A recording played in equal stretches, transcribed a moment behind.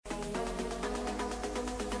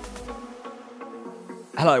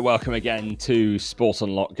Hello, welcome again to Sport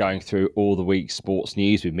Unlocked, going through all the week's sports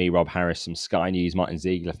news with me, Rob Harris from Sky News, Martin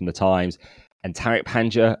Ziegler from The Times, and Tariq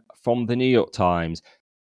Panja from The New York Times.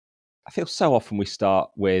 I feel so often we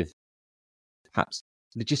start with perhaps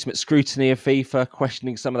legitimate scrutiny of FIFA,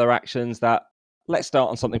 questioning some of their actions, that let's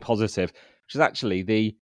start on something positive, which is actually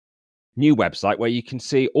the new website where you can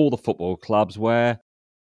see all the football clubs where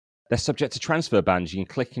they're subject to transfer bans. You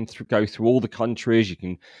can click and go through all the countries, you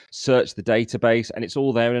can search the database, and it's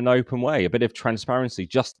all there in an open way. A bit of transparency,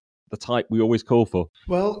 just the type we always call for.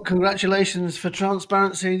 Well, congratulations for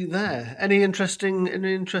transparency there. Any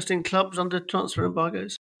interesting clubs under transfer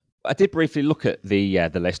embargoes? I did briefly look at the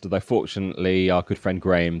list, although fortunately our good friend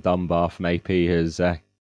Graham Dunbar from AP has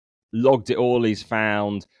logged it all. He's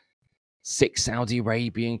found 6 Saudi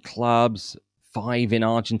Arabian clubs, 5 in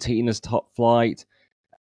Argentina's top flight,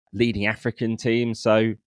 leading African teams,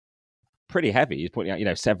 so pretty heavy. He's pointing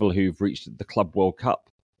out, several who've reached the Club World Cup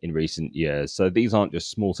in recent years. So these aren't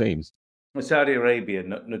just small teams. Saudi Arabia,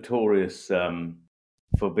 notorious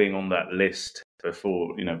for being on that list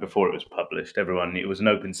before it was published. Everyone knew it was an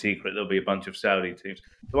open secret. There'll be a bunch of Saudi teams.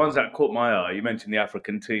 The ones that caught my eye, you mentioned the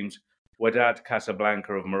African teams: Wydad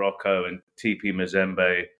Casablanca of Morocco and TP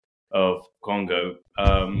Mazembe of Congo.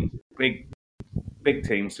 Big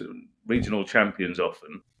teams, regional champions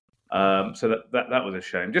often. So that was a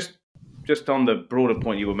shame. Just on the broader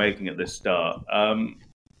point you were making at the start,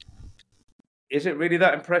 is it really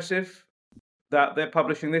that impressive that they're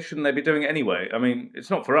publishing this? Shouldn't they be doing it anyway? I mean, it's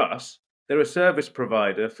not for us. They're a service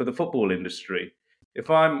provider for the football industry. If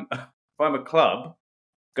I'm a club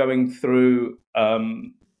going through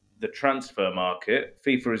the transfer market,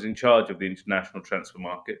 FIFA is in charge of the international transfer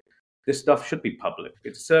market. This stuff should be public.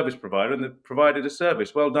 It's a service provider, and they've provided a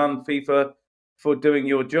service. Well done, FIFA, for doing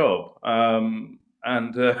your job.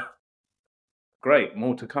 Great,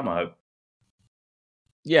 more to come, I hope.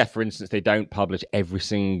 Yeah, for instance, they don't publish every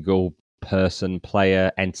single person,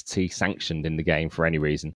 player, entity sanctioned in the game for any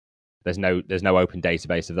reason. There's no open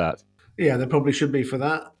database of that. Yeah, there probably should be for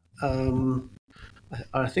that.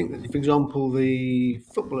 I think that, for example, the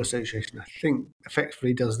Football Association, I think,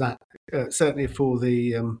 effectively does that. Certainly for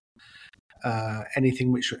the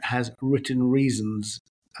anything which has written reasons.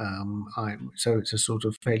 So it's a sort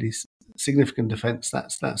of fairly significant offence.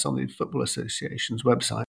 That's on the Football Association's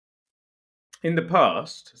website. In the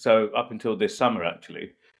past, so up until this summer,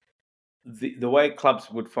 actually, the way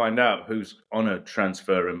clubs would find out who's on a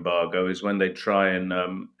transfer embargo is when they try and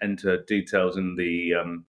enter details in the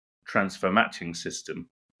transfer matching system,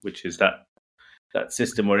 which is that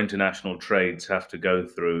system where international trades have to go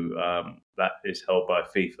through. That is held by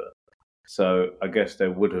FIFA. So I guess they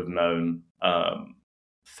would have known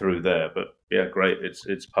through there. But yeah, great.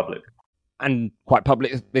 It's public. And quite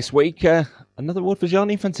public this week, another award for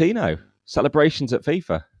Gianni Infantino. Celebrations at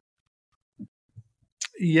FIFA.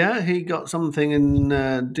 Yeah, he got something in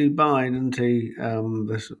Dubai, didn't he?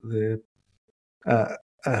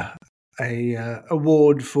 A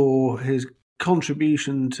award for his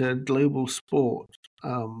contribution to global sport.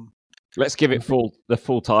 Let's give it the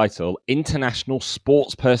full title: International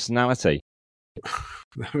Sports Personality.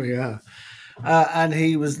 There we are. And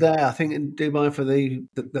he was there, I think, in Dubai for the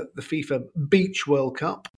FIFA Beach World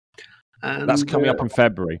Cup. And that's coming up in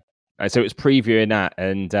February. So it was previewing that,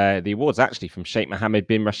 and the award's actually from Sheikh Mohammed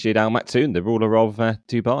bin Rashid Al Maktoum, the ruler of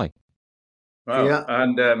Dubai. Wow. Yeah.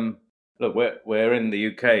 And look, we're in the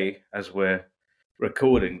UK as we're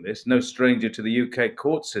recording this. No stranger to the UK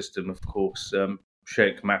court system, of course.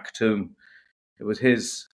 Sheikh Maktoum. It was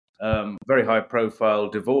his very high-profile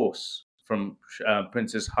divorce from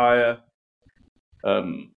Princess Haya,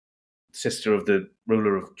 sister of the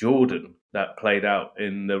ruler of Jordan, that played out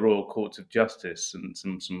in the Royal Courts of Justice, and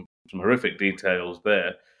some horrific details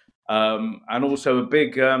there. And also a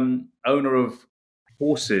big owner of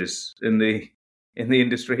horses in the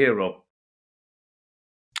industry here, Rob.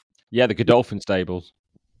 Yeah, the Godolphin stables.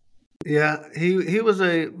 Yeah, he was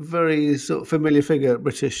a very sort of familiar figure at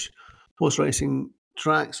British horse racing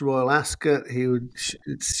tracks, Royal Ascot. He would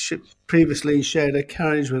previously shared a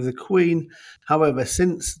carriage with the Queen. However,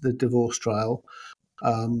 since the divorce trial,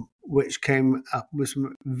 which came up with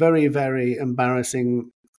some very, very embarrassing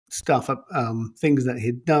stuff, things that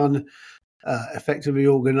he'd done, effectively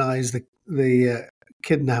organised the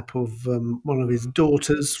kidnap of one of his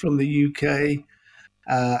daughters from the UK,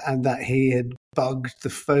 and that he had bugged the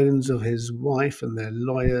phones of his wife and their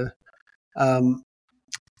lawyer.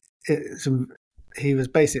 He was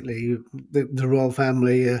basically, the royal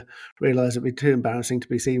family realised it would be too embarrassing to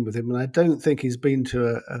be seen with him, and I don't think he's been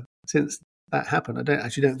to since that happened. I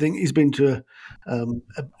don't think he's been to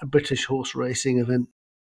a British horse racing event.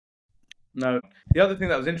 No. The other thing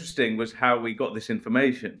that was interesting was how we got this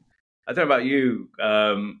information. I don't know about you.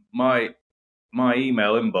 My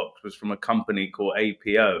email inbox was from a company called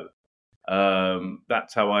APO.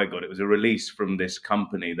 That's how I got it. It was a release from this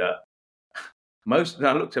company that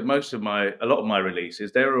I looked at a lot of my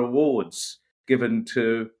releases. There are awards given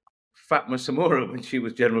to Fatma Samora when she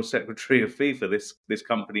was General Secretary of FIFA. This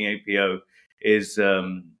company APO is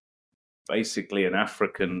basically an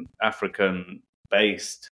African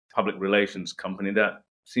based public relations company that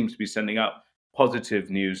seems to be sending out positive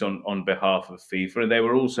news on behalf of FIFA. And they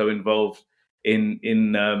were also involved in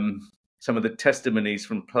some of the testimonies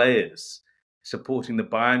from players supporting the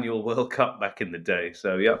biannual World Cup back in the day.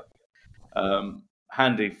 So yeah,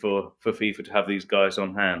 handy for FIFA to have these guys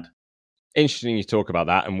on hand. Interesting you talk about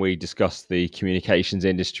that, and we discuss the communications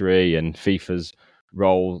industry and FIFA's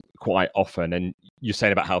role quite often. And you're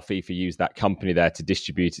saying about how FIFA used that company there to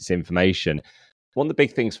distribute its information. One of the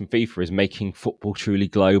big things from FIFA is making football truly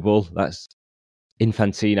global. That's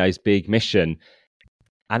Infantino's big mission.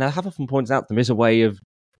 And I have often pointed out there is a way of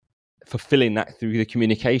fulfilling that through the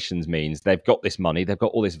communications means. They've got this money, they've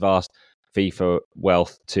got all this vast FIFA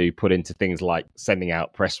wealth to put into things like sending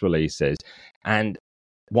out press releases. And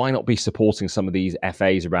why not be supporting some of these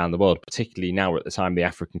FAs around the world, particularly now we're at the time of the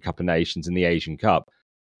African Cup of Nations and the Asian Cup,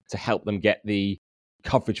 to help them get the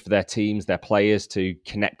coverage for their teams, their players, to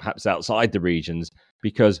connect perhaps outside the regions,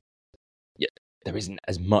 because there isn't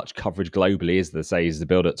as much coverage globally as they say as the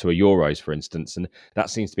build up to a Euros, for instance. And that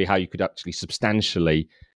seems to be how you could actually substantially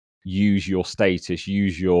use your status,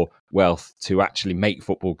 use your wealth to actually make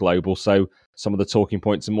football global. So some of the talking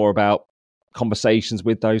points are more about conversations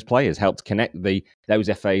with those players, help to connect those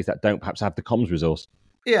FAs that don't perhaps have the comms resource.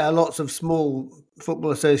 Yeah, lots of small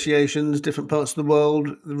football associations, different parts of the world.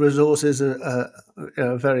 The resources are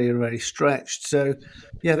very, very stretched. So,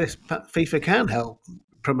 yeah, this FIFA can help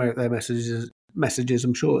promote their messages.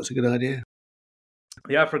 I'm sure it's a good idea.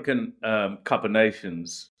 The African Cup of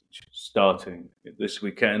Nations starting this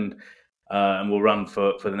weekend and will run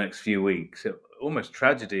for the next few weeks. Almost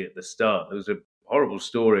tragedy at the start. There was a horrible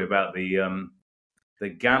story about the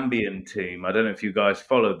Gambian team. I don't know if you guys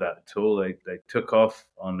followed that at all. They took off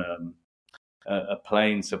on a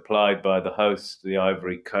plane supplied by the host, the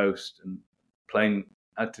Ivory Coast, and plane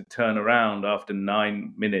had to turn around after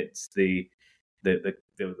 9 minutes. The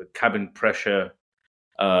cabin pressure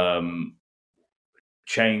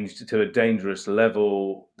changed to a dangerous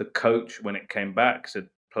level. The coach, when it came back, said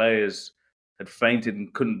players had fainted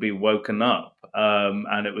and couldn't be woken up,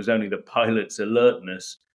 and it was only the pilot's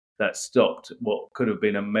alertness that stopped what could have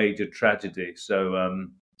been a major tragedy. So,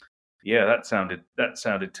 yeah, that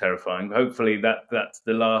sounded terrifying. Hopefully, that's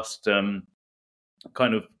the last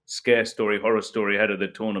kind of horror story ahead of the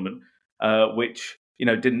tournament, which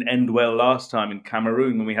didn't end well last time in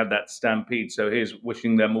Cameroon when we had that stampede. So here's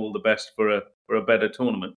wishing them all the best for a better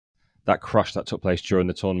tournament. That crush that took place during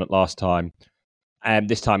the tournament last time, and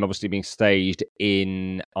this time obviously being staged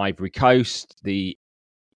in Ivory Coast, the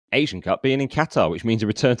Asian Cup being in Qatar, which means a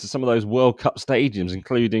return to some of those World Cup stadiums,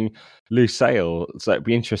 including Lusail. So it'd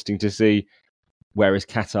be interesting to see, whereas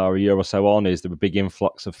Qatar a year or so on, is there a big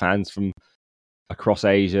influx of fans from across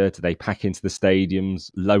Asia? Do they pack into the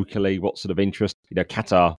stadiums locally? What sort of interest?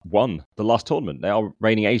 Qatar won the last tournament. They are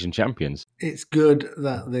reigning Asian champions. It's good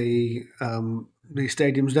that the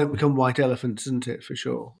stadiums don't become white elephants, isn't it, for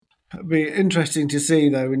sure? It'd be interesting to see,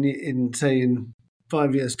 though, in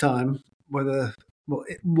 5 years' time, whether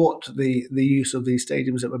what the use of these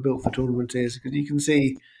stadiums that were built for tournament is, because you can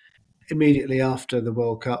see immediately after the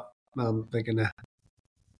World Cup, they're going to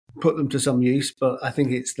put them to some use, but I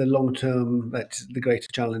think it's the long term that's the greater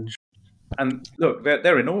challenge. And look,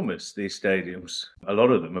 they're enormous, these stadiums. A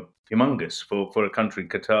lot of them are humongous for a country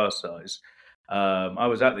Qatar size. I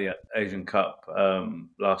was at the Asian Cup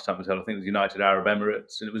last time. I think it was United Arab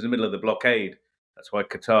Emirates, and it was in the middle of the blockade. That's why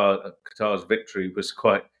Qatar's victory was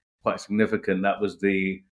quite significant. That was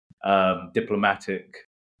the diplomatic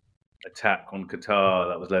attack on Qatar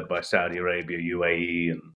that was led by Saudi Arabia,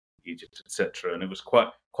 UAE, and Egypt, etc. And it was quite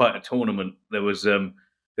a tournament. There was the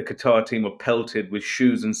Qatar team were pelted with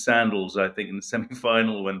shoes and sandals, I think, in the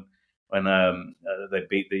semi-final when they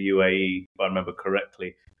beat the UAE, if I remember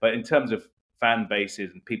correctly. But in terms of fan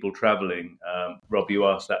bases and people travelling, Rob, you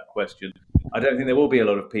asked that question. I don't think there will be a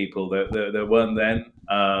lot of people. There weren't then.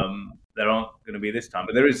 There aren't going to be this time.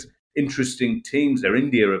 But there is interesting teams there.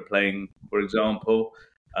 India are playing, for example,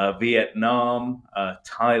 Vietnam,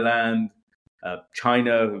 Thailand,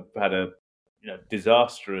 China, who've had a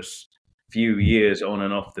disastrous few years on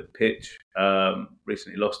and off the pitch.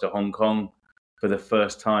 Recently lost to Hong Kong for the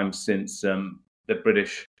first time since the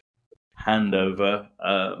British handover.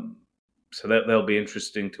 So they'll be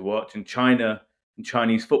interesting to watch. And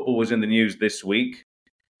Chinese football was in the news this week.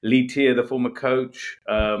 Li Tia, the former coach,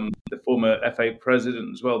 the former FA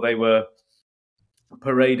president as well, they were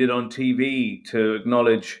paraded on TV to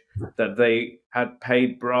acknowledge that they had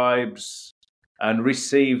paid bribes and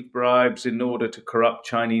received bribes in order to corrupt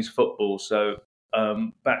Chinese football. So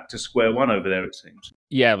back to square one over there, it seems.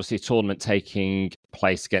 Yeah, obviously a tournament taking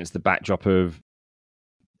place against the backdrop of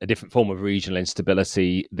a different form of regional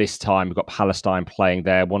instability. This time we've got Palestine playing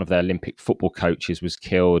there. One of their Olympic football coaches was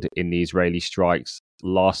killed in the Israeli strikes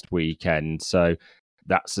last weekend. So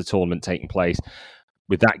that's the tournament taking place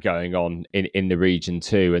with that going on in the region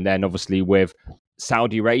too. And then obviously with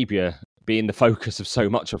Saudi Arabia being the focus of so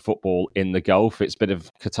much of football in the Gulf, it's a bit of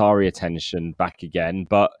Qatari attention back again.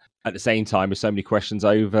 But at the same time, with so many questions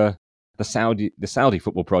over the Saudi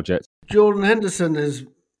football project. Jordan Henderson has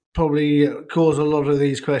probably caused a lot of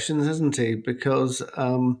these questions, hasn't he? Because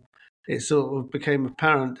it sort of became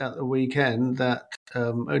apparent at the weekend that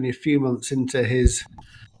only a few months into his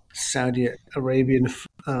Saudi Arabian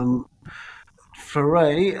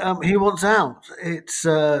foray, he wants out.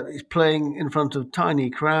 He's playing in front of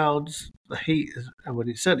tiny crowds. The heat, when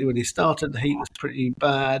he started, the heat was pretty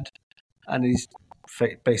bad, and he's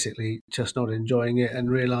basically just not enjoying it and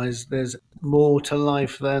realised there's more to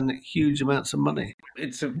life than huge amounts of money.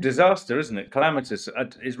 It's a disaster, isn't it? Calamitous.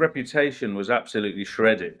 His reputation was absolutely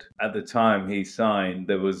shredded. At the time he signed,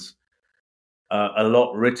 there was a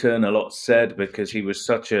lot written, a lot said, because he was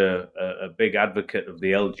such a big advocate of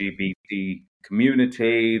the LGBT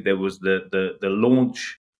community. There was the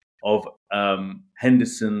launch of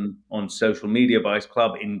Henderson on social media by his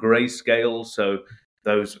club in grayscale. So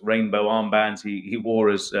those rainbow armbands he wore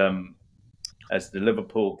as the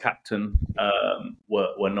Liverpool captain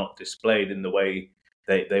were not displayed in the way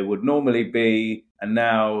they would normally be. And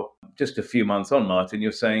now, just a few months on, Martin,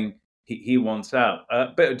 you're saying he wants out.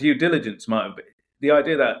 But due diligence might have been. The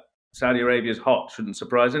idea that Saudi Arabia is hot shouldn't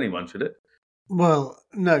surprise anyone, should it? Well,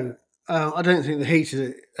 no. I don't think the heat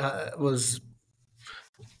was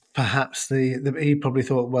perhaps he probably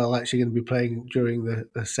thought, well, actually going to be playing during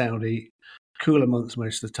the Saudi cooler months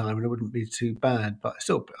most of the time, and it wouldn't be too bad. But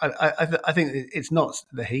still, I think it's not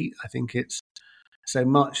the heat. I think it's so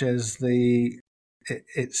much as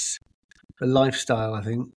it's the lifestyle. I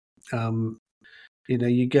think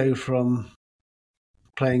you go from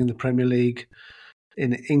playing in the Premier League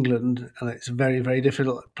in England, and it's very, very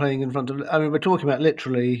difficult playing in front of. I mean, we're talking about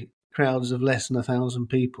literally crowds of less than 1,000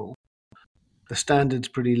 people. The standard's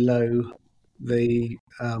pretty low.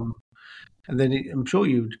 And then I'm sure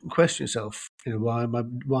you question yourself, why am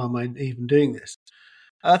I even doing this?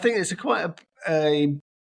 I think it's quite a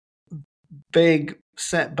big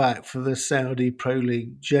setback for the Saudi Pro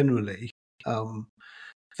League generally.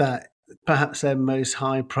 That perhaps their most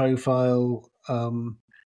high profile,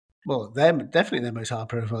 they're definitely their most high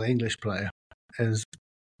profile English player,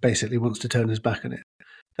 basically wants to turn his back on it.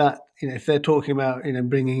 That if they're talking about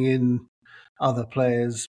bringing in other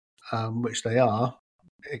players, which they are,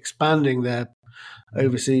 expanding their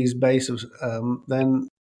overseas base, then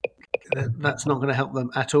that's not going to help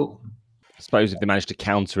them at all. I suppose if they manage to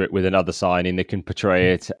counter it with another signing, they can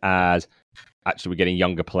portray it as actually we're getting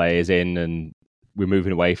younger players in and we're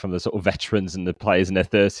moving away from the sort of veterans and the players in their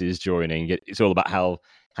 30s joining. It's all about how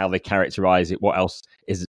they characterise it, what else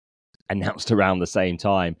is announced around the same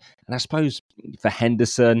time. And I suppose for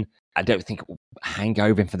Henderson, I don't think it will hang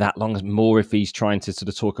over him for that long. More if he's trying to sort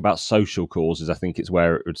of talk about social causes, I think it's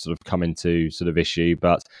where it would sort of come into sort of issue.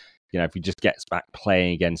 But, if he just gets back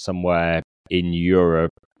playing again somewhere in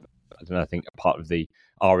Europe, I don't know, I think a part of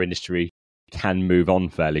our industry can move on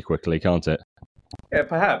fairly quickly, can't it? Yeah,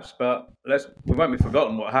 perhaps, but we won't be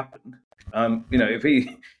forgotten what happened. If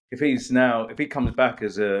he comes back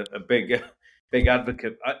as a big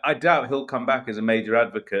advocate, I doubt he'll come back as a major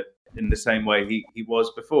advocate in the same way he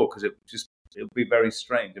was before, because it'll be very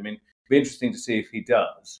strange. I mean, it'll be interesting to see if he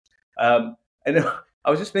does. And I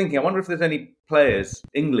was just thinking, I wonder if there's any players,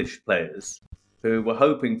 English players, who were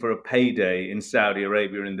hoping for a payday in Saudi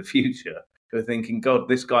Arabia in the future, who are thinking, God,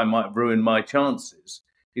 this guy might ruin my chances.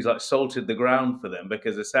 He's like salted the ground for them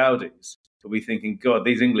because the Saudis will be thinking, God,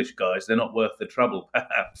 these English guys, they're not worth the trouble,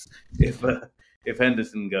 perhaps, if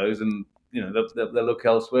Henderson goes, and they'll look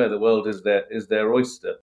elsewhere. The world is their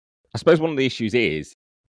oyster. I suppose one of the issues is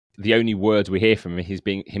the only words we hear from him is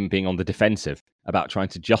him being on the defensive about trying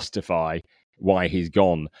to justify why he's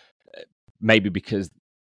gone. Maybe because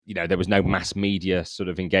there was no mass media sort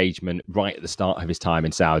of engagement right at the start of his time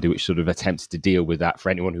in Saudi, which sort of attempted to deal with that for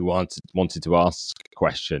anyone who wanted to ask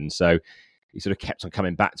questions. So he sort of kept on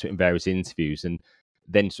coming back to it in various interviews and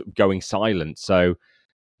then sort of going silent. So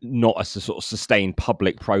not a sort of sustained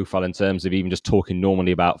public profile in terms of even just talking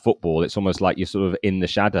normally about football. It's almost like you're sort of in the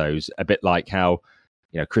shadows, a bit like how,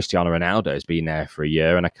 Cristiano Ronaldo has been there for a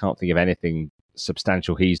year, and I can't think of anything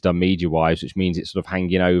substantial he's done media-wise, which means it's sort of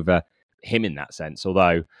hanging over him in that sense.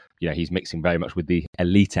 Although, he's mixing very much with the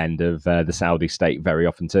elite end of the Saudi state very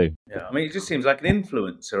often too. Yeah, I mean, it just seems like an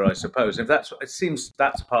influencer, I suppose. If it seems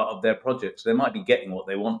that's part of their project, so they might be getting what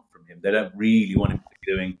they want from him. They don't really want him to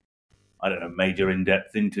be doing, I don't know, major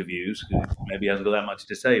in-depth interviews. Maybe he hasn't got that much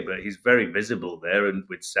to say, but he's very visible there, and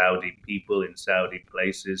with Saudi people in Saudi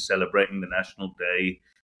places, celebrating the national day,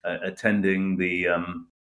 attending the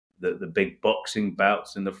big boxing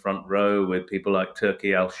bouts in the front row with people like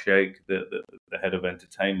Turki Al-Sheikh, the head of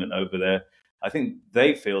entertainment over there. I think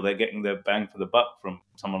they feel they're getting their bang for the buck from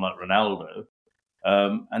someone like Ronaldo.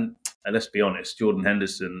 And let's be honest, Jordan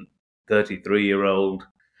Henderson, 33-year-old,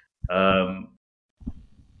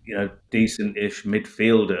 decent-ish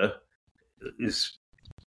midfielder, is,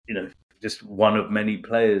 just one of many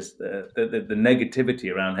players there. The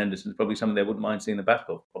negativity around Henderson is probably something they wouldn't mind seeing the back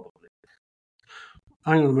of, probably.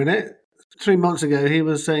 Hang on a minute. 3 months ago, he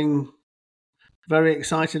was saying very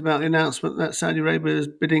excited about the announcement that Saudi Arabia is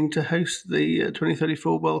bidding to host the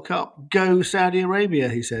 2034 World Cup. Go Saudi Arabia,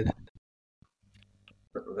 he said.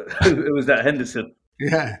 Who was that, Henderson?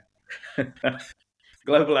 Yeah.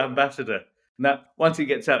 Global ambassador. Now, once he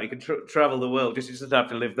gets out, he can travel the world. He doesn't have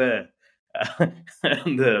to live there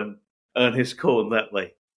and earn his corn that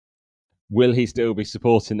way. Will he still be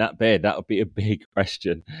supporting that bid? That would be a big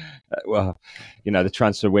question. The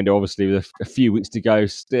transfer window, obviously, with a few weeks to go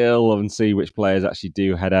still, and see which players actually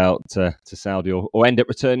do head out to Saudi or end up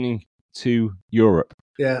returning to Europe.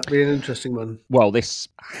 Yeah, it'll be an interesting one. Well, this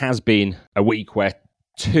has been a week where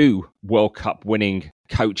 2 World Cup winning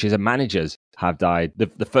coaches and managers have died.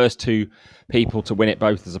 The first 2 people to win it,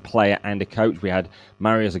 both as a player and a coach. We had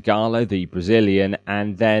Mario Zagallo, the Brazilian,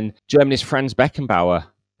 and then Germany's Franz Beckenbauer,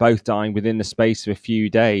 both dying within the space of a few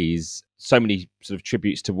days. So many sort of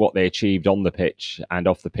tributes to what they achieved on the pitch and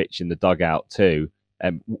off the pitch in the dugout too.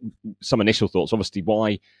 Some initial thoughts, obviously,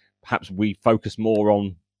 why perhaps we focus more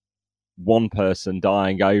on one person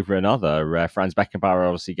dying over another. Franz Beckenbauer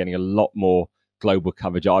obviously getting a lot more global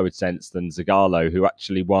coverage, I would sense, than Zagallo, who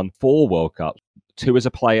actually won 4 World Cups, 2 as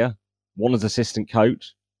a player, 1 as assistant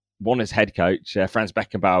coach, 1 as head coach. Franz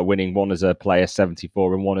Beckenbauer winning 1 as a player,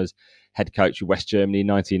 74, and 1 as head coach of West Germany in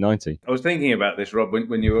 1990. I was thinking about this, Rob,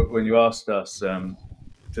 when you asked us to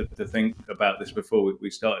think about this before we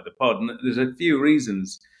started the pod. And there's a few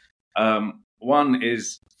reasons. One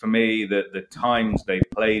is, for me, the times they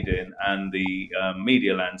played in and the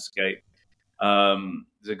media landscape.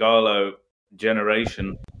 Zagallo,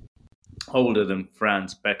 generation older than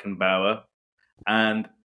Franz Beckenbauer, and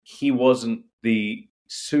he wasn't the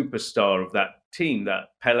superstar of that team. That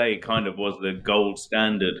Pele kind of was the gold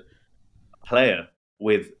standard player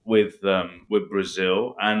with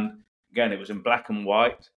Brazil, and again, it was in black and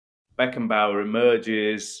white. Beckenbauer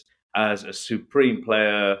emerges as a supreme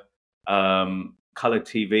player, color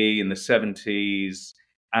TV in the 70s,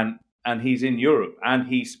 and he's in Europe and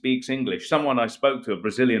he speaks English. Someone I spoke to, a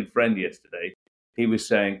Brazilian friend yesterday, he was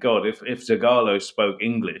saying, God, if Zagallo spoke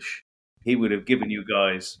English, he would have given you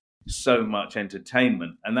guys so much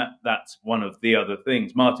entertainment. And that's one of the other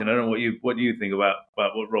things. Martin, I don't know what do you think about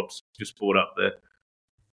what Rob's just brought up there?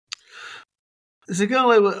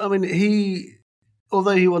 Zagallo, I mean,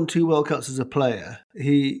 although he won 2 World Cups as a player,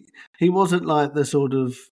 he wasn't like the sort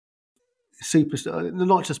of superstar,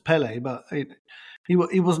 not just Pele, but he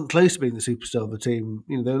wasn't close to being the superstar of the team.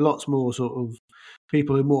 There are lots more sort of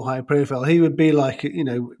people who are more high profile. He would be like,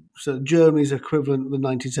 so Germany's equivalent of the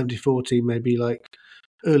 1974 team, maybe like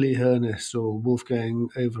Uli Hoeneß or Wolfgang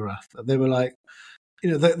Overath. They were like,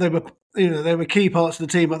 they were key parts of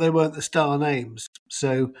the team, but they weren't the star names.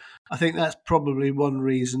 So I think that's probably one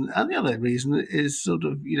reason. And the other reason is sort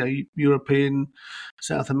of, European,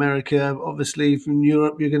 South America. Obviously, from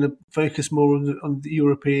Europe, you're going to focus more on the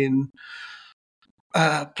European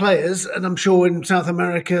players. And I'm sure in South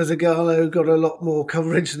America, Zagallo got a lot more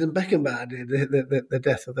coverage than Beckenbauer did. The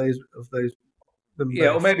death of those.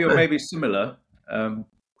 Yeah, both. or maybe similar.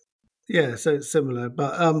 Yeah, so it's similar,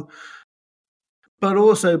 but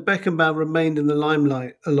also Beckenbauer remained in the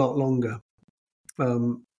limelight a lot longer.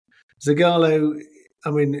 Zagallo,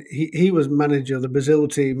 I mean, he was manager of the Brazil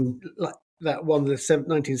team that won the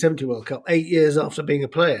 1970 World Cup 8 years after being a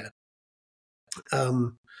player.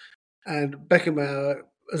 And Beckenbauer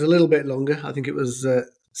was a little bit longer. I think it was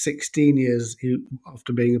 16 years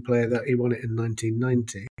after being a player that he won it in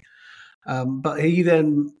 1990. But he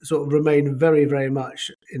then sort of remained very, very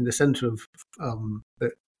much in the centre of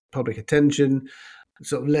the public attention.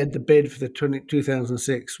 sort of led the bid for the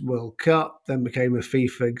 2006 World Cup, then became a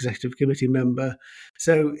FIFA Executive Committee member.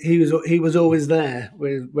 So he was always there,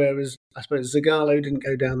 whereas I suppose Zagallo didn't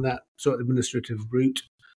go down that sort of administrative route.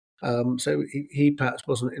 So he perhaps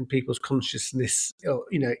wasn't in people's consciousness,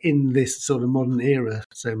 in this sort of modern era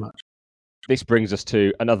so much. This brings us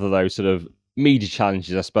to another of those sort of media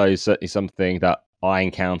challenges, I suppose, certainly something that I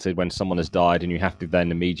encountered when someone has died and you have to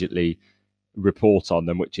then immediately report on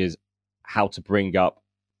them, which is how to bring up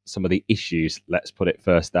some of the issues, let's put it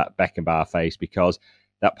first, that Beckenbauer faced, because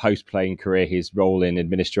that post-playing career, his role in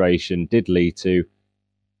administration did lead to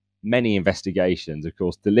many investigations. Of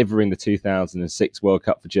course, delivering the 2006 World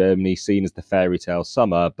Cup for Germany, seen as the fairy tale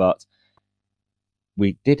summer, but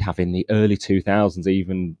we did have in the early 2000s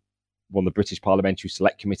even one of the British parliamentary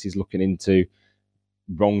select committees looking into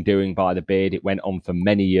wrongdoing by the bid. It went on for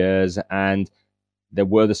many years, and there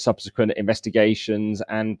were the subsequent investigations,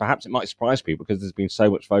 and perhaps it might surprise people because there's been so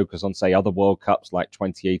much focus on, say, other World Cups like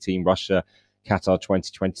 2018 Russia, Qatar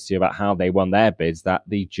 2022, about how they won their bids, that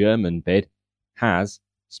the German bid has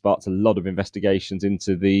sparked a lot of investigations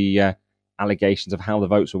into the allegations of how the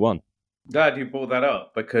votes were won. Glad you brought that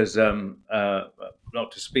up because,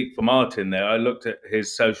 not to speak for Martin there, I looked at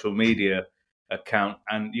his social media account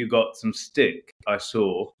and you got some stick I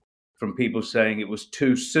saw from people saying it was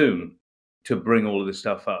too soon to bring all of this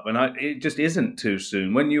stuff up. And it just isn't too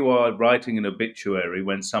soon. When you are writing an obituary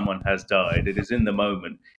when someone has died, it is in the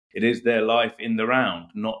moment. It is their life in the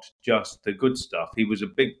round, not just the good stuff. He was a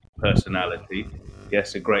big personality.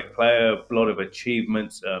 Yes, a great player, a lot of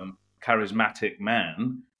achievements, charismatic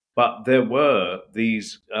man. But there were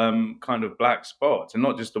these kind of black spots, and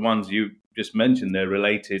not just the ones you just mentioned. They're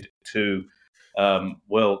related to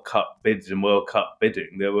World Cup bids and World Cup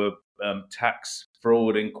bidding. There were tax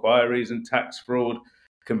fraud inquiries and tax fraud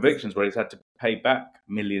convictions where he's had to pay back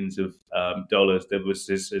millions of dollars. There was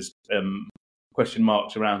this question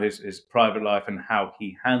marks around his private life and how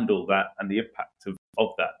he handled that and the impact of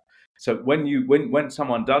that. So when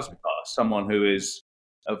someone does pass, someone who is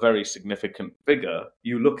a very significant figure,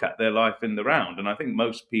 you look at their life in the round. And I think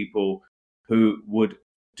most people who would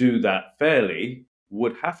do that fairly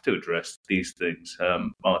would have to address these things,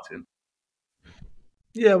 Martin.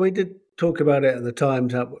 Yeah, we did talk about it at the time,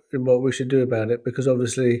 what we should do about it, because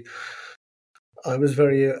obviously I was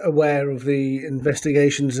very aware of the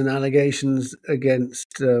investigations and allegations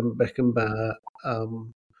against Beckenbauer.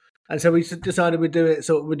 And so we decided we'd do it.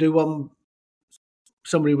 So we'd do one.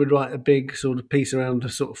 Somebody would write a big sort of piece around the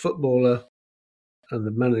sort of footballer and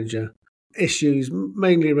the manager issues,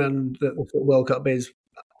 mainly around the sort of World Cup bids.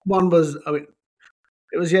 One was,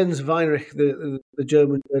 it was Jens Weinrich, the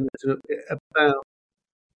German journalist, about,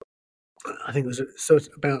 I think it was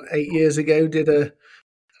about 8 years ago, did a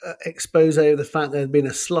expose of the fact there had been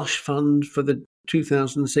a slush fund for the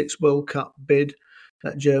 2006 World Cup bid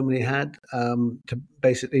that Germany had to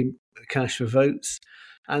basically cash for votes.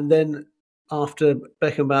 And then after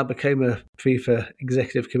Beckenbauer became a FIFA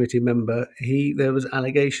Executive Committee member, there was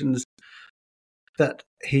allegations that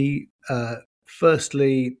he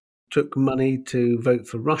firstly took money to vote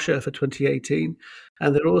for Russia for 2018,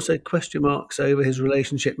 and there are also question marks over his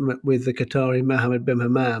relationship with the Qatari Mohammed bin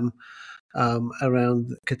Hammam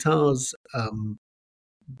around Qatar's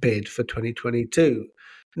bid for 2022.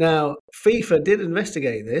 Now, FIFA did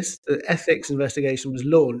investigate this. The ethics investigation was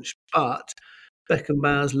launched, but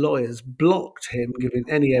Beckenbauer's lawyers blocked him giving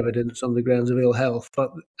any evidence on the grounds of ill health.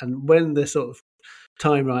 And when the sort of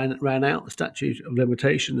time ran out, the statute of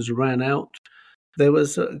limitations ran out, there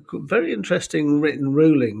was a very interesting written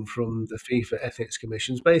ruling from the FIFA Ethics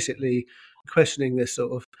Commissions, basically questioning this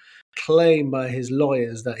sort of claim by his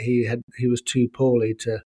lawyers that he was too poorly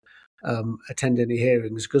to attend any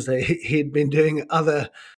hearings because he'd been doing other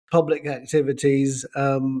public activities,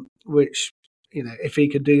 which, if he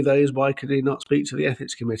could do those, why could he not speak to the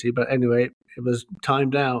ethics committee? But anyway, it was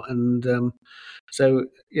timed out, and so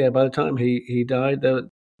by the time he died,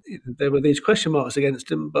 there were these question marks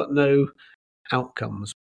against him, but no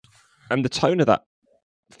outcomes. And the tone of that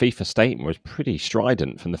FIFA statement was pretty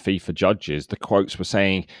strident from the FIFA judges. The quotes were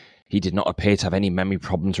saying he did not appear to have any memory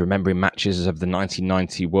problems remembering matches of the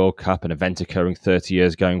 1990 World Cup, an event occurring 30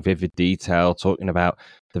 years ago in vivid detail, talking about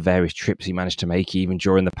the various trips he managed to make even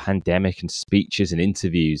during the pandemic and speeches and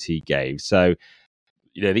interviews he gave. So,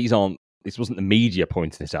 this wasn't the media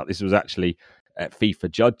pointing this out. This was actually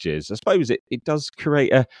FIFA judges. I suppose it does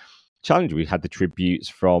create a challenge. We had the tributes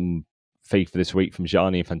from FIFA this week from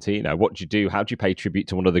Gianni Infantino. What do you do? How do you pay tribute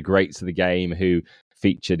to one of the greats of the game who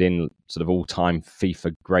featured in sort of all-time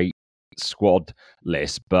FIFA great squad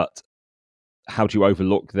list? But how do you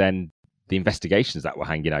overlook then the investigations that were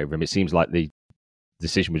hanging over him? It seems like the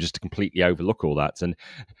decision was just to completely overlook all that. And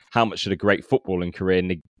how much should a great footballing career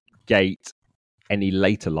negate any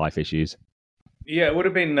later life issues? Yeah, it would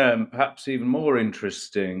have been perhaps even more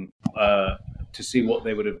interesting to see what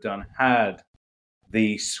they would have done had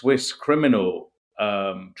the Swiss criminal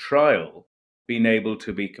trial been able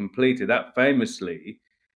to be completed. That famously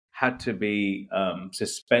had to be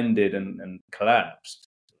suspended and collapsed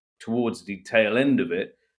towards the tail end of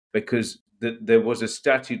it, because there was a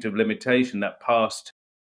statute of limitation that passed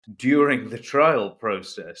during the trial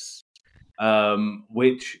process,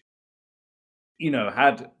 which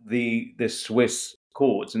had the Swiss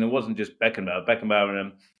courts, and it wasn't just Beckenbauer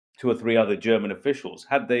and two or three other German officials.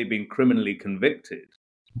 Had they been criminally convicted,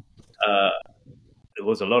 there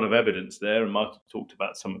was a lot of evidence there, and Martin talked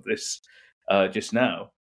about some of this just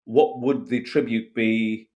now. What would the tribute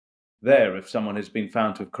be there if someone has been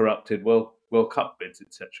found to have corrupted World Cup bids,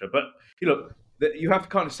 etc.? But you have to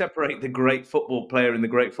kind of separate the great football player and the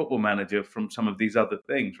great football manager from some of these other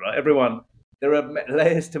things, right? There are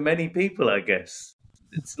layers to many people, I guess.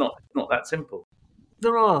 It's not that simple.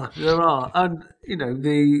 There are, and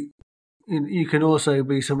you can also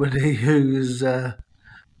be somebody who's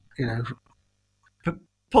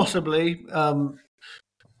possibly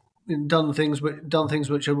done things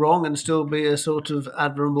which are wrong, and still be a sort of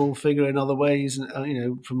admirable figure in other ways,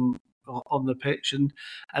 from on the pitch, and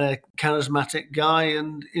a charismatic guy.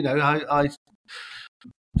 And I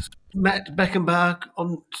met Beckenbauer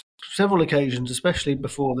on several occasions, especially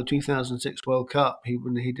before the 2006 World Cup.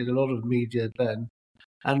 When he did a lot of media then,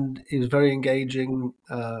 and he was very engaging,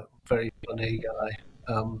 very funny guy.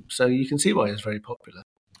 So you can see why he's very popular.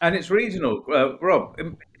 And it's regional. Rob,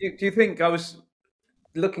 do you think, I was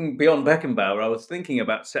looking beyond Beckenbauer, I was thinking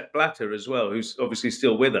about Sepp Blatter as well, who's obviously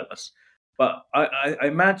still with us. But I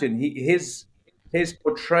imagine his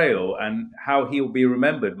portrayal and how he'll be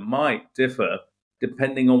remembered might differ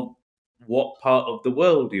depending on what part of the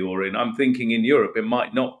world you're in. I'm thinking in Europe, it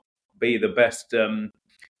might not be the best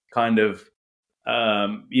kind of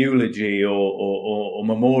eulogy or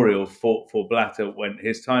memorial for Blatter when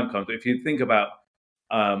his time comes. But if you think about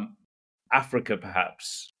Africa,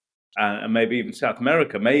 perhaps, and maybe even South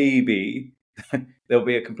America, maybe there'll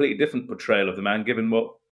be a completely different portrayal of the man, given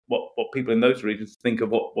what people in those regions think of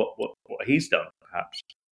what he's done, perhaps.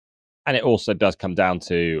 And it also does come down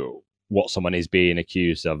to what someone is being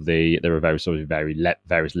accused of. There are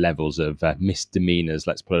various levels of misdemeanors,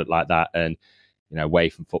 let's put it like that, and away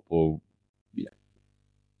from football,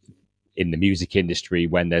 in the music industry,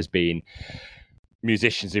 when there's been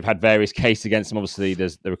musicians who've had various cases against them. Obviously,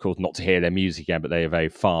 they're called not to hear their music again, but they are very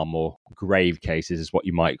far more grave cases, is what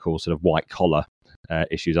you might call sort of white collar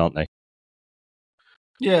issues, aren't they?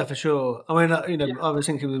 Yeah, for sure. I mean, I was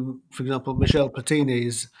thinking, for example, Michel Platini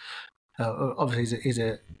is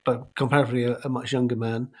obviously but comparatively a much younger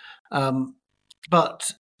man,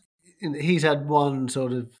 but he's had one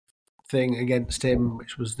sort of thing against him,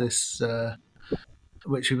 which was this.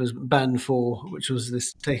 Which he was banned for, which was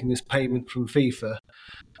this taking this payment from FIFA.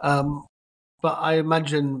 But I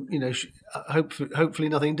imagine, hopefully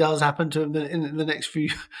nothing does happen to him in the next few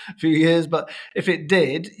years. But if it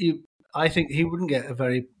did, I think he wouldn't get a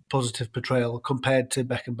very positive portrayal compared to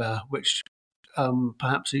Beckenbauer, which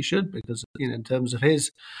perhaps he should, because in terms of his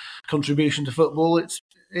contribution to football, it's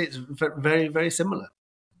very, very similar.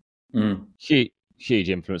 Huge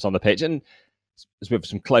influence on the pitch. And with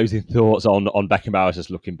some closing thoughts on Beckenbauer, just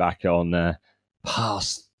looking back on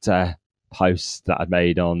past posts that I'd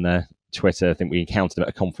made on Twitter. I think we encountered him at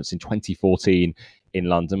a conference in 2014 in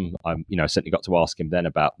London. I certainly got to ask him then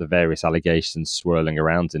about the various allegations swirling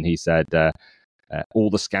around, and he said all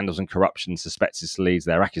the scandals and corruption suspected leads,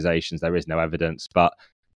 their accusations, there is no evidence. But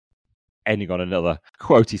ending on another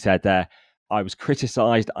quote, he said there, "I was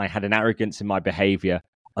criticised, I had an arrogance in my behaviour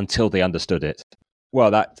until they understood it." Well,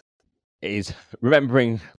 that is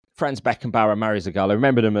remembering Franz Beckenbauer and Mario Zagallo.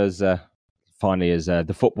 Remember them as finally as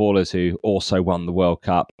the footballers who also won the World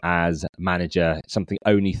Cup as manager, something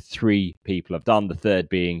only 3 people have done, the third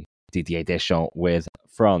being Didier Deschamps with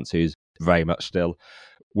France, who's very much still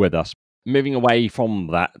with us. Moving away from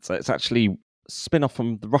that, it's actually spin-off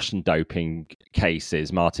from the Russian doping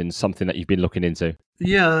cases, Martin, something that you've been looking into.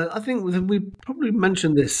 Yeah, I think we probably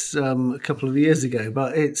mentioned this a couple of years ago,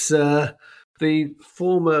 but it's the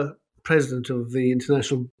former president of the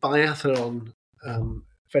International Biathlon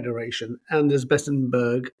Federation, Anders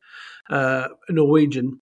Bessenberg, a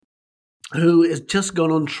Norwegian, who has just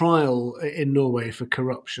gone on trial in Norway for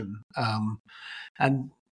corruption. And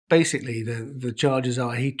basically the charges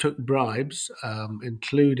are he took bribes,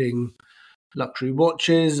 including luxury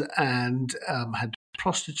watches, and had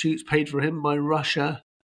prostitutes paid for him by Russia.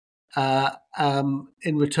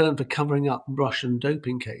 in return for covering up Russian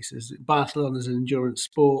doping cases. Biathlon is an endurance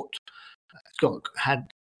sport. It's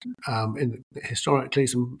had historically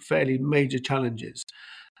some fairly major challenges.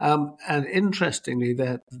 And interestingly,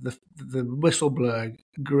 the whistleblower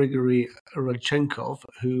Grigory Rodchenkov,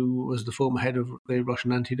 who was the former head of the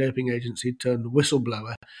Russian anti-doping agency turned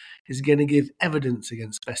whistleblower, is going to give evidence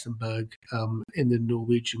against Beckenbauer in the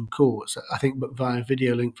Norwegian courts, I think, but via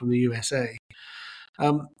video link from the USA.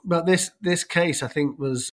 But this case, I think,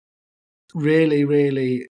 was really,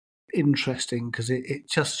 really interesting because it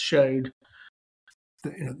just showed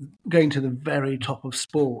that, going to the very top of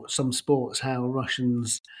some sports, how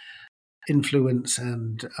Russians' influence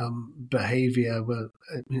and behaviour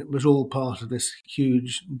was all part of this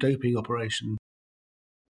huge doping operation.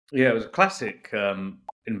 Yeah, it was a classic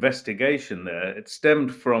investigation there. It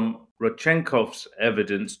stemmed from Rodchenkov's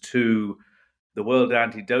evidence to the World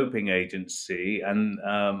Anti-Doping Agency and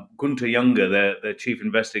Gunther Junger, their chief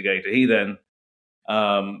investigator. He then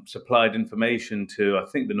supplied information to, I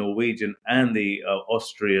think, the Norwegian and the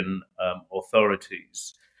Austrian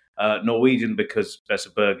authorities. Norwegian because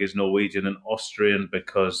Beckenbauer is Norwegian, and Austrian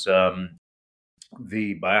because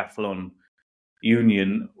the biathlon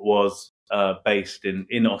union was based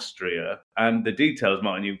in Austria. And the details,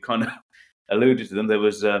 Martin, you kind of alluded to them. There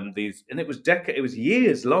was these, and it was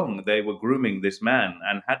years long. They were grooming this man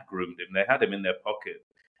and had groomed him. They had him in their pocket,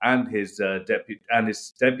 and his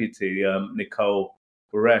deputy Nicole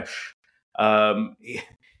Resch.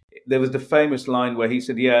 There was the famous line where he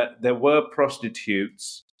said, "Yeah, there were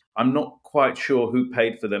prostitutes. I'm not quite sure who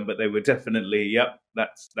paid for them, but they were definitely. Yep,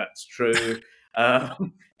 that's true."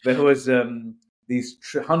 There was these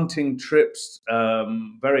hunting trips,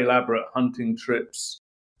 very elaborate hunting trips,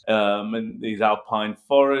 in these alpine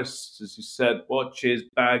forests, as you said, watches,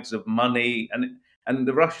 bags of money, and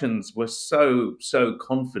the Russians were so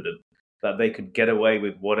confident that they could get away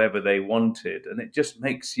with whatever they wanted, and it just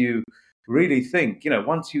makes you really think.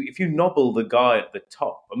 If you nobble the guy at the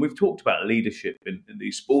top, and we've talked about leadership in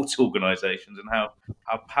these sports organisations and how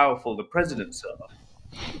powerful the presidents are.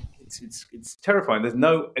 It's terrifying. There's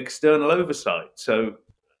no external oversight, so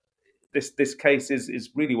this case is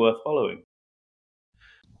really worth following.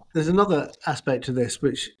 There's another aspect to this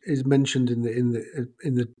which is mentioned in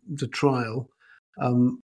the trial,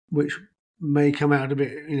 which may come out a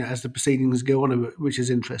bit, as the proceedings go on, which is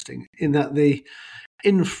interesting. In that the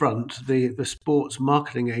sports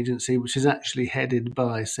marketing agency, which is actually headed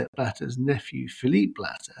by Sepp Blatter's nephew Philippe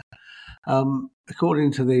Blatter,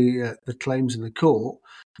 according to the claims in the court,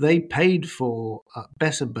 they paid for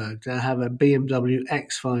Beckenbauer to have a BMW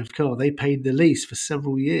X5 car. They paid the lease for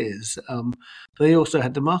several years. They also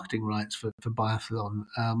had the marketing rights for biathlon.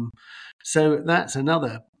 So that's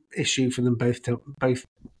another issue for them both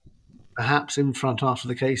perhaps in front after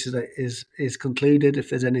the case is concluded. If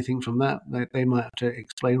there's anything from that, they might have to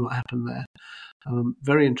explain what happened there.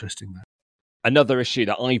 Very interesting, though. Another issue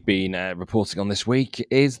that I've been reporting on this week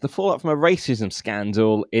is the fallout from a racism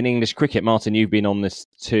scandal in English cricket. Martin, you've been on this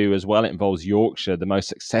too as well. It involves Yorkshire, the most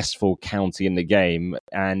successful county in the game.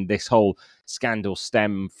 And this whole scandal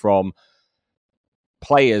stemmed from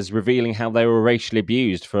players revealing how they were racially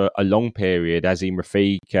abused for a long period. Azim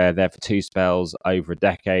Rafiq, there for two spells over a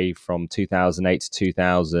decade from 2008 to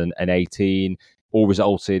 2018, all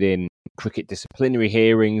resulted in cricket disciplinary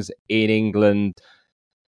hearings in England,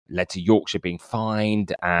 led to Yorkshire being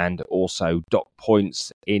fined and also dock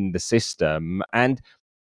points in the system, and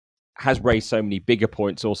has raised so many bigger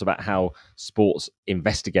points also about how sports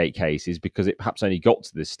investigate cases, because it perhaps only got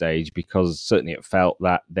to this stage because certainly it felt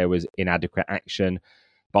that there was inadequate action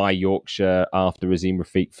by Yorkshire after Azim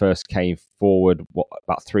Rafiq first came forward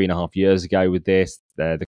about 3.5 years ago with this.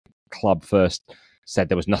 The club first said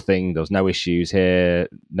there was nothing, there was no issues here,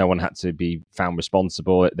 no one had to be found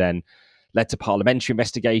responsible. It then led to parliamentary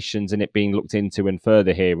investigations and it being looked into in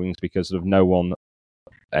further hearings because sort of no one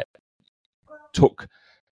took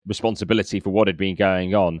responsibility for what had been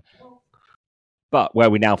going on. But where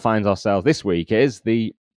we now find ourselves this week is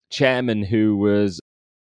the chairman who was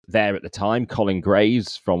there at the time, Colin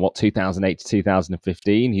Graves, from 2008 to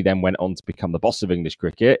 2015. He then went on to become the boss of English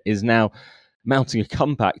cricket, is now mounting a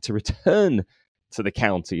comeback to return to the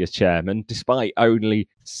county as chairman, despite only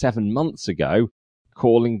 7 months ago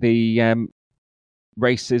calling the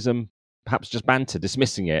racism perhaps just banter,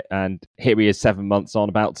 dismissing it. And here he is 7 months on,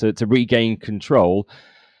 about to regain control.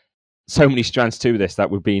 So many strands to this that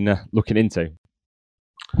we've been looking into.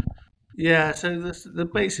 Yeah, so the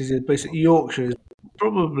basis is basically Yorkshire is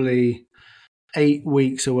probably 8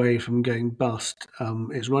 weeks away from going bust.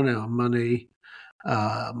 It's run out of money.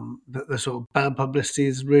 The sort of bad publicity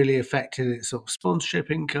has really affected its sort of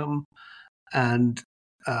sponsorship income, and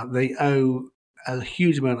they owe a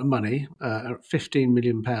huge amount of money, £15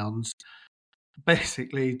 million,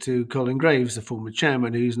 basically to Colin Graves, the former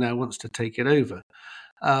chairman, who now wants to take it over.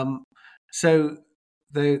 So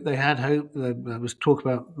they had hope. There was talk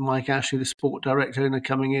about Mike Ashley, the sport director,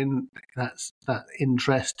 coming in. That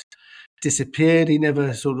interest disappeared. He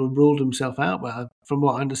never sort of ruled himself out, but from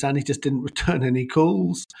what I understand, he just didn't return any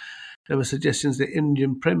calls. There were suggestions that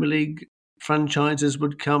Indian Premier League franchises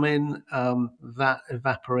would come in. That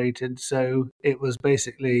evaporated. So it was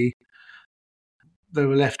basically they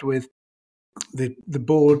were left with the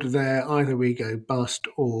board there. Either we go bust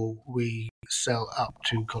or we sell up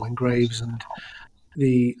to Colin Graves, and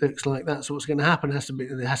looks like that's what's going to happen.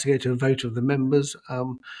 It has to go to a vote of the members.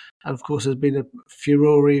 And of course, there's been a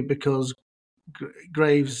furore because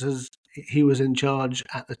Graves he was in charge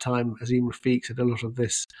at the time. Azim Rafiq said a lot of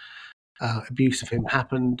this abuse of him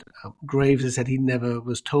happened. Graves has said he never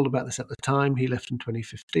was told about this at the time. He left in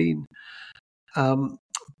 2015.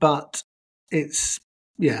 But it's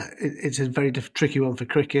a very tricky one for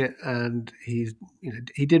cricket, and he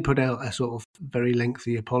did put out a sort of very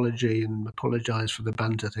lengthy apology and apologised for the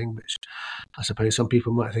banter thing, which I suppose some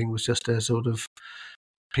people might think was just a sort of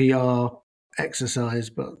PR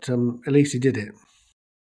exercise, but at least he did it.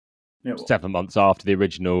 7 months after the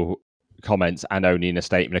original comments, and only in a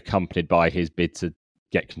statement accompanied by his bid to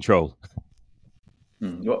get control.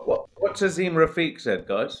 What's Azim Rafiq said,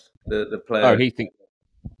 guys? The player.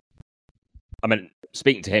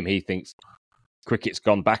 Speaking to him, he thinks cricket's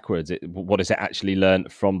gone backwards. What has it actually learned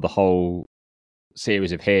from the whole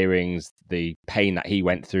series of hearings, the pain that he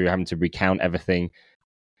went through, having to recount everything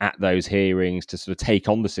at those hearings to sort of take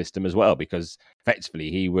on the system as well, because effectively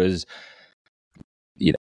he was,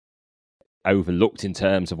 overlooked in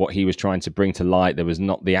terms of what he was trying to bring to light. There was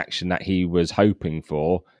not the action that he was hoping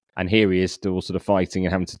for, and here he is still sort of fighting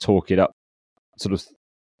and having to talk it up sort of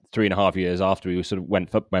 3.5 years after he sort of went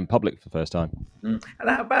public for the first time. And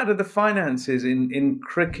how bad are the finances in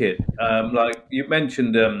cricket? Like you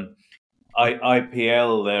mentioned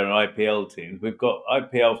IPL, there are IPL teams. We've got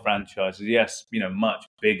IPL franchises, yes, much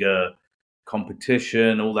bigger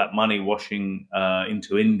competition, all that money washing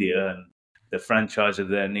into India, and the franchises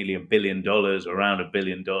there nearly $1 billion, around $1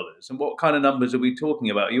 billion. And what kind of numbers are we talking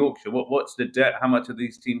about? Yorkshire, what's the debt? How much are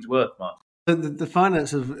these teams worth, Mark? The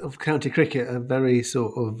finance of county cricket are very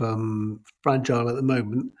sort of fragile at the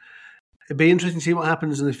moment. It'd be interesting to see what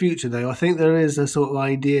happens in the future, though. I think there is a sort of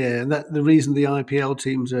idea, and that the reason the IPL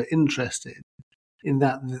teams are interested in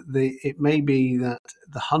that it may be that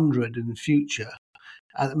the 100 in the future,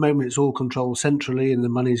 at the moment it's all controlled centrally and the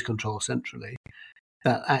money's controlled centrally,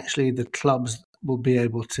 that actually the clubs will be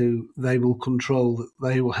able to, they will control,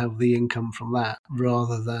 they will have the income from that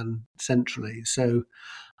rather than centrally. So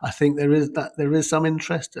I think there is some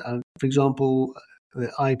interest. For example,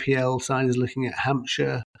 the IPL side is looking at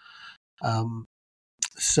Hampshire.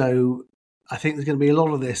 So I think there's going to be a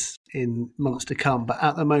lot of this in months to come. But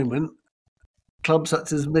at the moment, clubs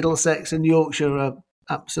such as Middlesex and Yorkshire are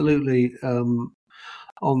absolutely on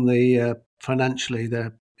the financially,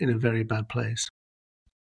 they're in a very bad place.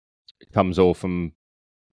 It comes all from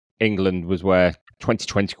England, was where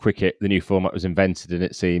 2020 cricket, the new format, was invented, and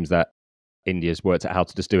it seems that India's worked out how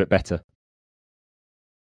to just do it better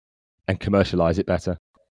and commercialise it better.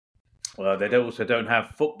 Well, they also don't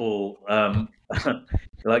have football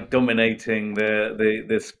like dominating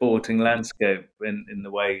the sporting landscape in the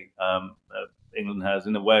way England has.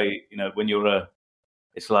 In a way, when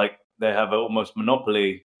it's like they have almost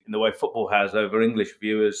monopoly in the way football has over English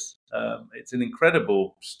viewers. It's an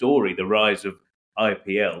incredible story, the rise of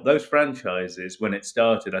IPL. Those franchises, when it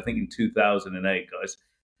started, I think in 2008, guys,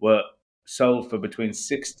 were sold for between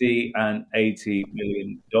 $60 and $80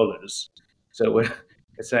 million. So we're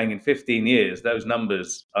saying in 15 years, those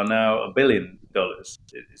numbers are now $1 billion.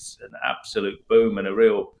 It's an absolute boom and a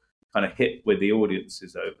real kind of hit with the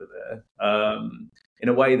audiences over there. In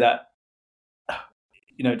a way that,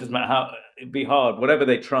 it doesn't matter how, it'd be hard. Whatever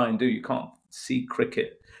they try and do, you can't see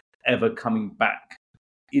cricket ever coming back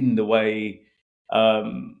in the way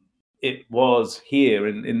it was here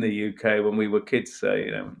in the UK when we were kids,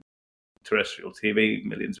 say, terrestrial TV,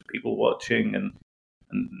 millions of people watching, and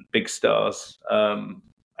big stars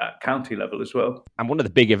at county level as well. And one of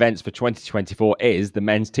the big events for 2024 is the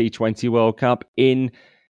Men's T20 World Cup in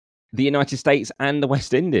the United States and the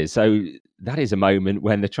West Indies. So that is a moment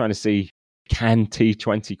when they're trying to see, can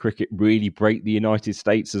T20 cricket really break the United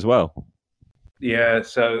States as well? Yeah,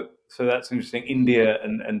 so that's interesting. India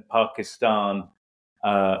and Pakistan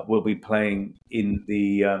will be playing in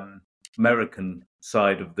the American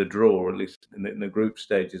side of the draw, or at least in the group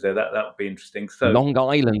stages there. That would be interesting. So Long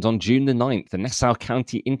Island on June the 9th, the Nassau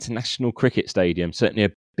County International Cricket Stadium. Certainly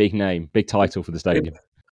a big name, big title for the stadium.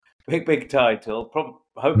 Big title.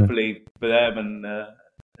 Hopefully for them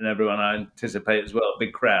and everyone, I anticipate as well, a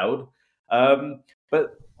big crowd.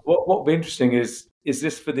 But what will be interesting is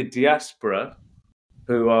this for the diaspora,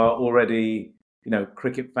 who are already,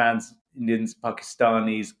 cricket fans, Indians,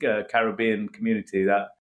 Pakistanis, Caribbean community that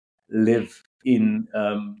live in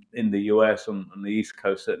the US on the East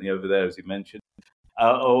Coast, certainly over there, as you mentioned,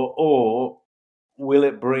 or will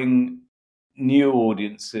it bring new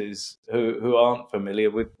audiences who aren't familiar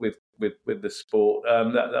with the sport?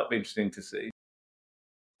 That'll be interesting to see.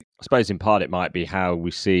 I suppose in part it might be how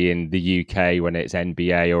we see in the UK when it's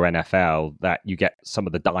NBA or NFL, that you get some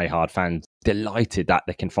of the diehard fans delighted that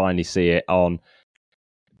they can finally see it on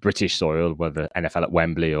British soil, whether NFL at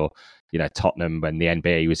Wembley or Tottenham when the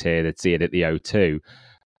NBA was here, they'd see it at the O2.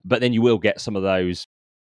 But then you will get some of those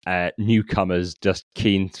newcomers just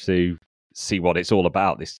keen to see what it's all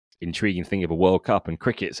about, this intriguing thing of a World Cup, and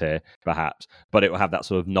cricket's here perhaps, but it will have that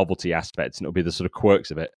sort of novelty aspect, and it'll be the sort of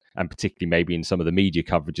quirks of it, and particularly maybe in some of the media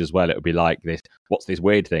coverage as well, it'll be like this, what's this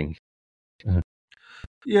weird thing?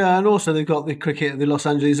 Yeah, and also they've got the cricket at the Los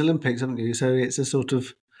Angeles Olympics, haven't you? So it's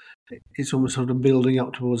it's almost sort of building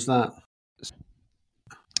up towards that.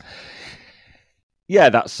 Yeah,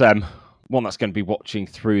 that's one that's going to be watching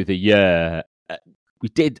through the year. We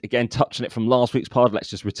did, again, touch on it from last week's pod. Let's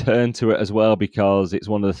just return to it as well, because it's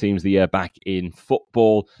one of the themes of the year back in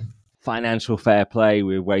football. Financial fair play.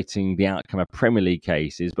 We're waiting the outcome of Premier League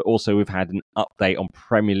cases, but also we've had an update on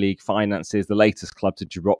Premier League finances. The latest club to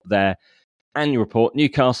drop their annual report,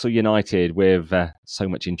 Newcastle United, with so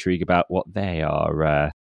much intrigue about what they are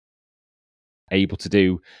able to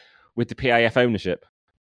do with the PAF ownership.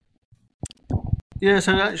 Yeah,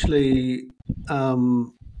 so actually,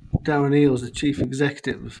 Darren Eales, the chief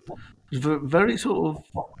executive, was very sort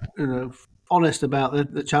of, honest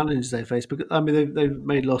about the challenge they face. Because they've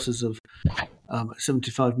made losses of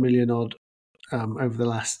 75 million odd over the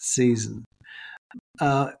last season.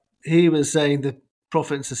 He was saying the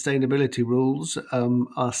profit and sustainability rules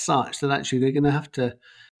are such that actually they're going to have to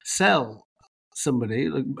sell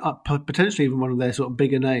somebody, potentially even one of their sort of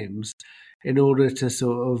bigger names, in order to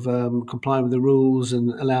sort of comply with the rules and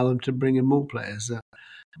allow them to bring in more players.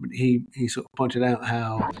 He sort of pointed out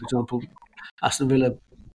how, for example, Aston Villa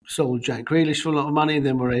sold Jack Grealish for a lot of money,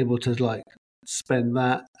 then were able to spend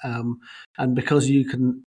that, and because you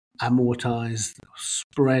can amortise,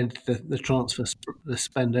 spread the transfer the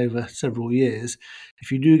spend over several years,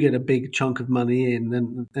 if you do get a big chunk of money in,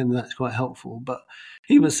 then that's quite helpful. But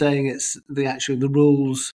he was saying it's the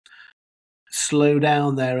rules slow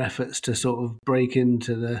down their efforts to sort of break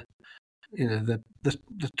into the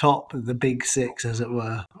top of the big six, as it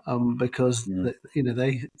were, because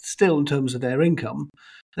they still, in terms of their income,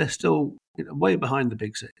 they're still way behind the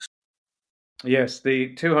big six. Yes,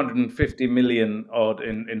 the 250 million odd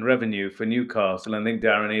in revenue for Newcastle. I think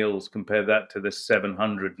Darren Eales compared that to the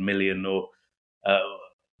 700 million or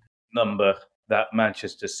number that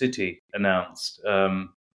Manchester City announced.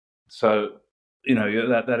 So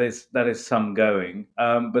that is some going.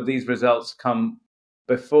 But these results come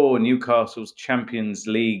before Newcastle's Champions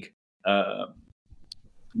League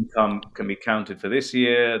income can be counted for this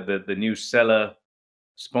year. The new seller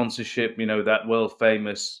sponsorship, that world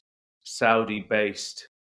famous Saudi-based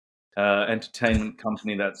entertainment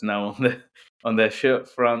company that's now on their shirt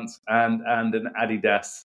fronts, and an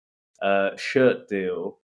Adidas shirt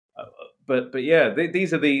deal. But yeah,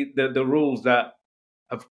 these are the rules that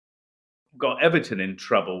have got Everton in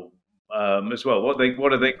trouble as well. What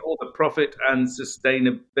do they call the profit and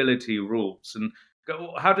sustainability rules? And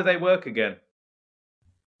how do they work again?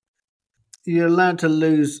 You're allowed to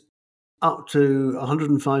lose up to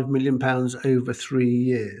 £105 million over 3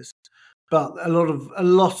 years, but a lot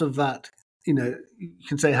of that, you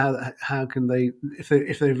can say how can they,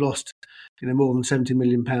 if they've lost more than £70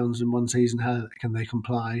 million in one season, how can they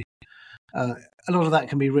comply? A lot of that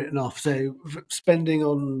can be written off. So spending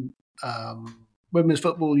on women's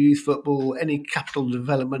football, youth football, any capital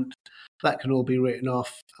development, that can all be written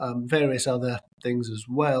off. Various other things as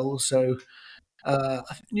well. So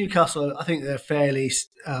Newcastle, I think they're fairly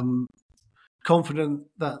confident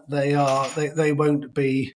that they won't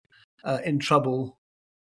be in trouble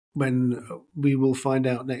when we will find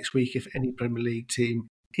out next week if any Premier League team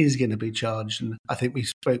is going to be charged. And I think we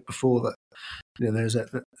spoke before that there's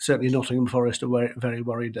certainly Nottingham Forest are very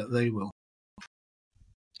worried that they will.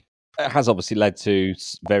 It has obviously led to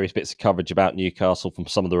various bits of coverage about Newcastle from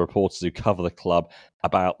some of the reporters who cover the club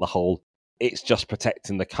about the whole it's just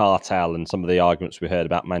protecting the cartel, and some of the arguments we heard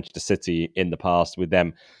about Manchester City in the past with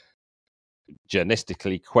them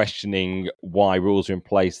journalistically questioning why rules are in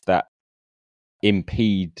place that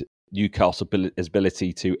impede Newcastle's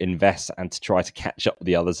ability to invest and to try to catch up with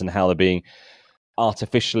the others, and how they're being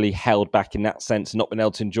artificially held back in that sense and not being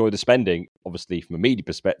able to enjoy the spending. Obviously, from a media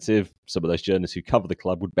perspective, some of those journalists who cover the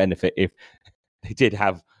club would benefit if they did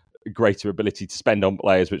have a greater ability to spend on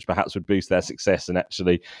players, which perhaps would boost their success and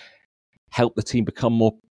actually help the team become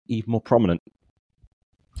even more prominent.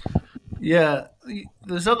 Yeah,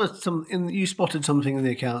 there's you spotted something in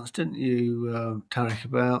the accounts, didn't you, Tarek,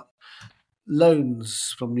 about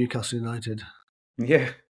loans from Newcastle United?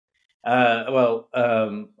 Yeah.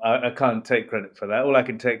 I can't take credit for that. All I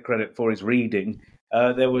can take credit for is reading.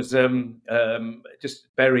 There was just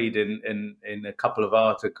buried in a couple of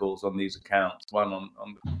articles on these accounts, one on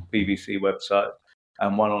the BBC website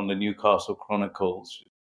and one on the Newcastle Chronicles,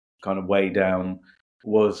 kind of way down,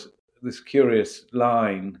 was this curious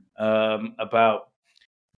line about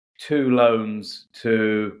 2 loans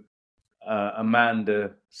to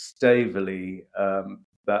Amanda Staveley,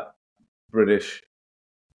 that British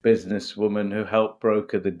businesswoman who helped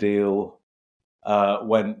broker the deal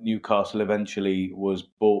when Newcastle eventually was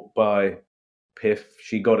bought by PIF.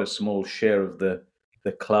 She got a small share of the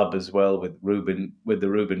club as well with the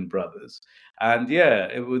Reuben brothers. And yeah,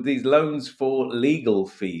 it was these loans for legal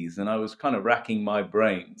fees. And I was kind of racking my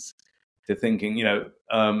brains to thinking,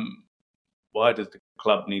 why does the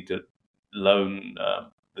club need to loan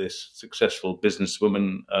this successful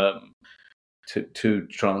businesswoman two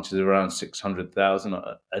tranches of around 600,000.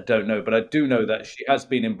 I don't know, but I do know that she has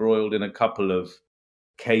been embroiled in a couple of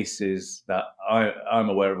cases that I'm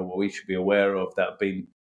aware of, or we should be aware of, that have been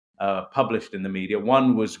published in the media.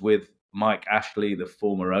 One was with Mike Ashley, the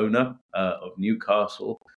former owner of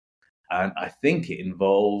Newcastle, and I think it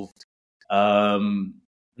involved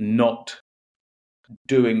not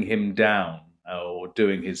doing him down or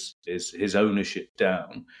doing his ownership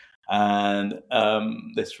down, and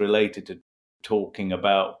this related to talking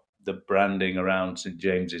about the branding around St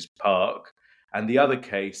James's Park. And the other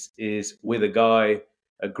case is with a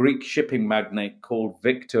Greek shipping magnate called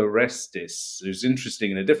Victor Restis, who's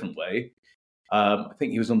interesting in a different way. I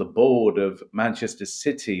think he was on the board of Manchester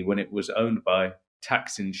City when it was owned by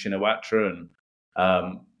Thaksin Shinawatra,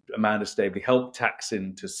 and Amanda Staveley helped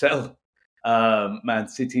Thaksin to sell Man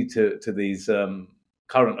City to these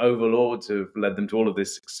current overlords who have led them to all of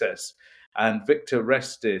this success. And Victor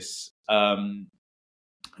Restis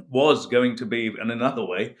was going to be, in another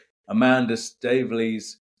way, Amanda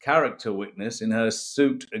Staveley's character witness in her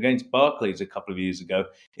suit against Barclays a couple of years ago.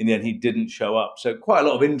 In the end, he didn't show up. So quite a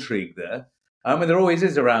lot of intrigue there. I mean, there always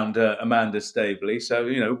is around Amanda Staveley. So,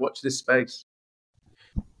 watch this space.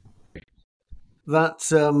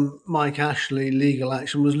 That Mike Ashley legal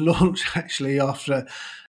action was launched actually after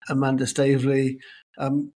Amanda Staveley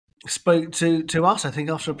spoke to us, I think,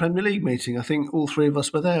 after a Premier League meeting. I think all 3 of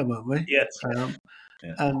us were there, weren't we? Yes.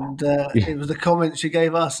 Yeah. And it was the comments she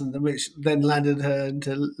gave us, and which then landed her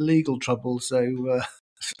into legal trouble. So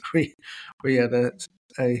we had a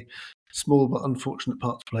small but unfortunate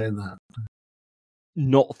part to play in that.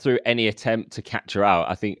 Not through any attempt to catch her out.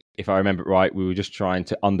 I think, if I remember right, we were just trying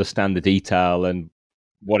to understand the detail and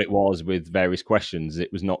what it was with various questions.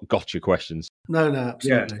 It was not gotcha questions. No,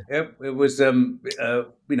 absolutely. Yeah, it was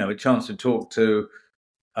a chance to talk to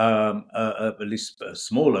at least a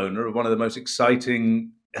small owner of one of the most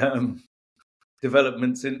exciting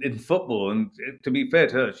developments in football. And to be fair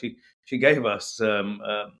to her, she gave us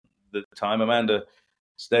the time. Amanda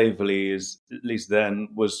Staveley is, at least then,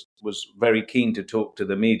 was very keen to talk to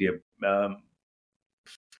the media for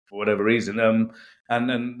whatever reason,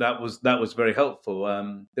 and that was very helpful.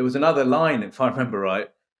 There was another line, if I remember right,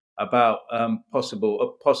 about a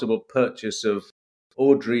possible purchase of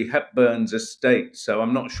Audrey Hepburn's estate. So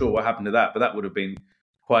I'm not sure what happened to that, but that would have been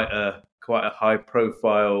quite a high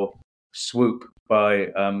profile swoop by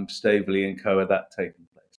Staveley and co. at that taking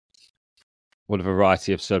place. What a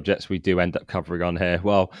variety of subjects we do end up covering on here.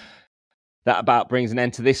 Well, that about brings an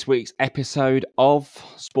end to this week's episode of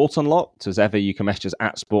Sport Unlocked. As ever, you can message us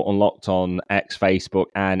at Sport Unlocked on X, Facebook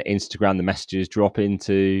and Instagram. The messages drop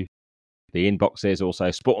into the inboxes. Also,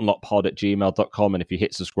 sportunlockedpod@gmail.com. And if you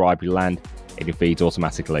hit subscribe, you land in your feeds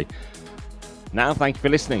automatically. Now, thank you for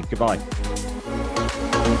listening. Goodbye.